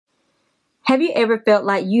Have you ever felt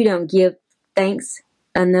like you don't give thanks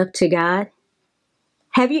enough to God?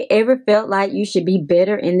 Have you ever felt like you should be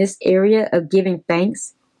better in this area of giving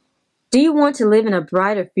thanks? Do you want to live in a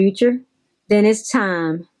brighter future? Then it's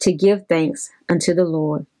time to give thanks unto the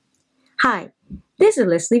Lord. Hi, this is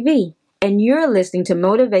Leslie V, and you're listening to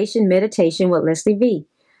Motivation Meditation with Leslie V.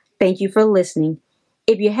 Thank you for listening.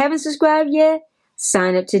 If you haven't subscribed yet,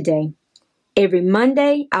 sign up today. Every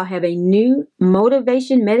Monday, I'll have a new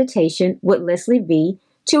motivation meditation with Leslie V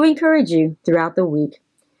to encourage you throughout the week.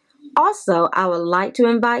 Also, I would like to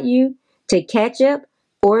invite you to catch up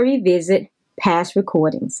or revisit past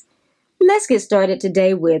recordings. Let's get started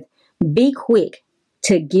today with Be Quick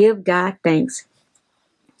to Give God Thanks.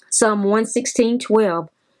 Psalm 116:12.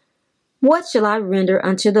 What shall I render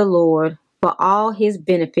unto the Lord for all his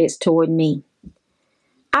benefits toward me?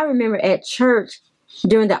 I remember at church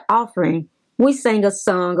during the offering, we sang a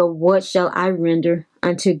song of what shall I render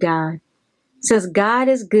unto God. Since God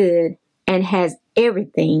is good and has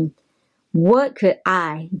everything, what could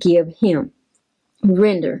I give him?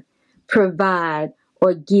 Render, provide,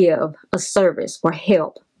 or give a service or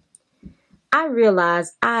help. I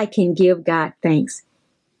realize I can give God thanks.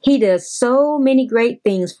 He does so many great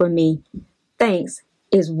things for me. Thanks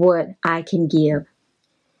is what I can give.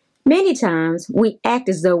 Many times we act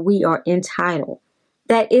as though we are entitled,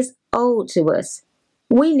 that is owed to us.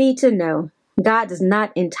 We need to know God does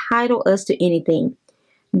not entitle us to anything.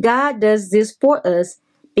 God does this for us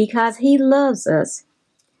because he loves us.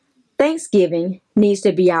 Thanksgiving needs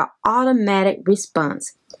to be our automatic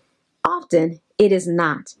response. Often it is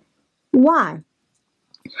not. Why?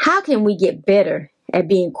 How can we get better at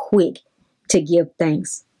being quick to give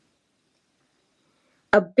thanks?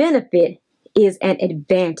 A benefit is an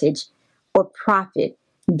advantage or profit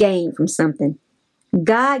gained from something.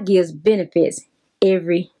 God gives benefits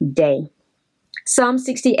every day. Psalm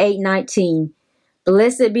 68:19.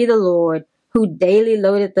 Blessed be the Lord, who daily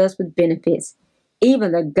loadeth us with benefits,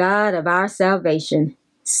 even the God of our salvation.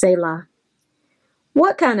 Selah.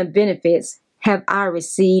 What kind of benefits have I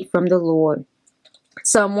received from the Lord?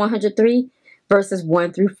 Psalm 103, verses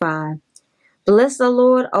 1 through 5. Bless the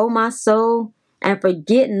Lord, O my soul, and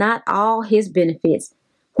forget not all his benefits,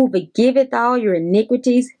 who forgiveth all your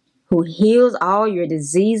iniquities, who heals all your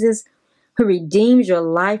diseases, who redeems your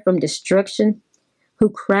life from destruction, who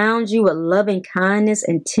crowns you with loving kindness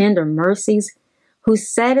and tender mercies, who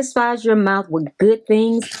satisfies your mouth with good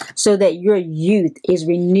things so that your youth is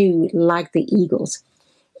renewed like the eagles.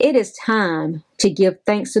 It is time to give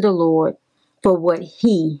thanks to the Lord for what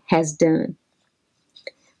he has done.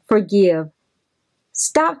 Forgive.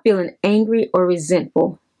 Stop feeling angry or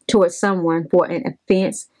resentful towards someone for an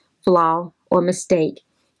offense, flaw, or mistake.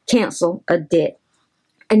 Cancel a debt.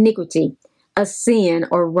 Iniquity, a sin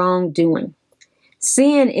or wrongdoing.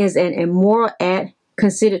 Sin is an immoral act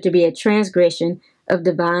considered to be a transgression of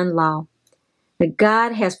divine law. But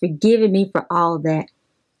God has forgiven me for all that.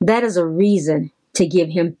 That is a reason to give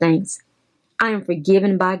him thanks. I am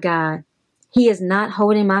forgiven by God. He is not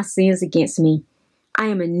holding my sins against me. I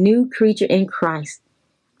am a new creature in Christ.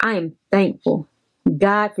 I am thankful.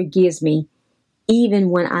 God forgives me even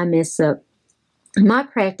when I mess up. My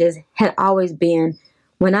practice had always been,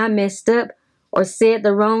 when I messed up or said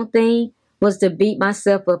the wrong thing, was to beat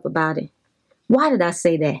myself up about it. Why did I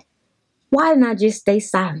say that? Why didn't I just stay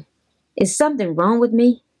silent? Is something wrong with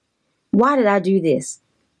me? Why did I do this?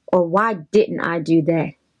 Or why didn't I do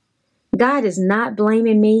that? God is not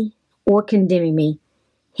blaming me or condemning me.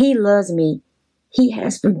 He loves me. He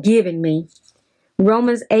has forgiven me.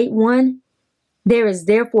 Romans 8:1. There is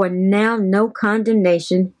therefore now no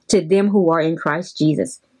condemnation to them who are in Christ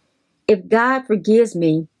Jesus. If God forgives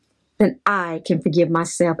me, then I can forgive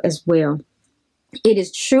myself as well. It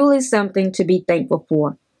is truly something to be thankful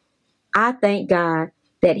for. I thank God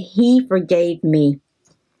that he forgave me.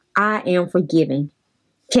 I am forgiving.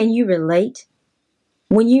 Can you relate?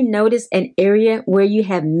 When you notice an area where you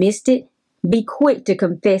have missed it, be quick to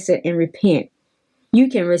confess it and repent. You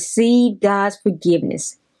can receive God's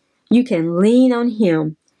forgiveness. You can lean on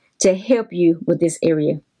him to help you with this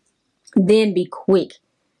area. Then be quick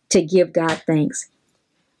to give God thanks.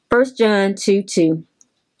 1 John 2:2.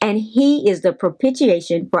 And he is the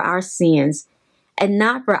propitiation for our sins, and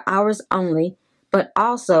not for ours only, but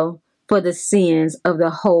also for the sins of the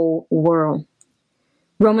whole world.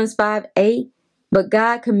 Romans 5:8. But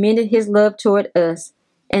God commended his love toward us,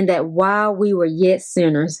 and that while we were yet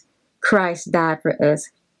sinners, Christ died for us.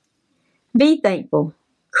 Be thankful.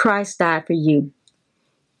 Christ died for you.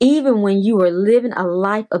 Even when you were living a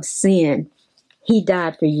life of sin, he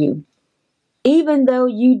died for you. Even though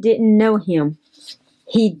you didn't know him,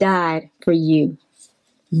 he died for you.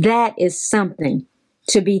 That is something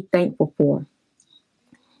to be thankful for.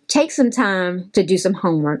 Take some time to do some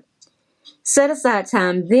homework. Set aside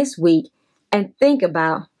time this week and think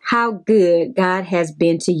about how good God has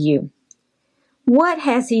been to you. What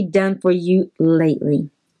has He done for you lately?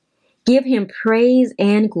 Give Him praise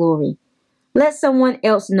and glory. Let someone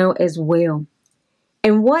else know as well.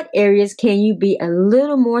 In what areas can you be a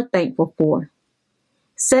little more thankful for?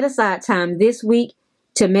 Set aside time this week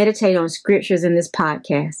to meditate on scriptures in this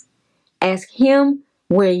podcast. Ask Him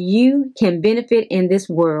where you can benefit in this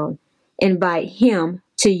world. Invite Him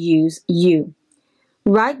to use you.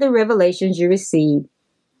 Write the revelations you receive.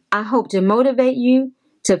 I hope to motivate you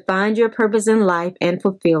to find your purpose in life and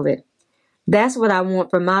fulfill it. That's what I want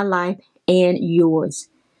for my life and yours.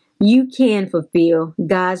 You can fulfill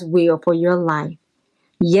God's will for your life.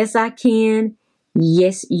 Yes, I can.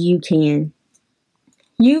 Yes, you can.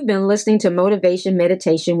 You've been listening to Motivation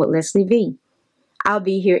Meditation with Leslie V. I'll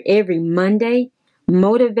be here every Monday,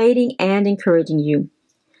 motivating and encouraging you.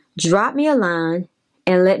 Drop me a line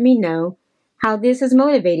and let me know how this has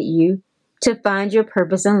motivated you to find your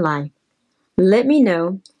purpose in life. Let me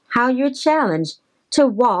know how you're challenged to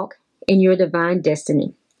walk in your divine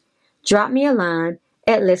destiny. Drop me a line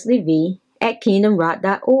at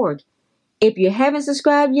lesliev@kingdomrock.org. If you haven't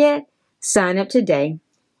subscribed yet, sign up today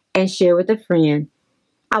and share with a friend.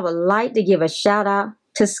 I would like to give a shout out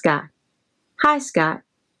to Scott. Hi, Scott.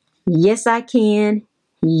 Yes, I can.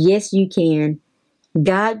 Yes, you can.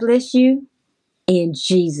 God bless you in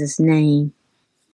Jesus' name.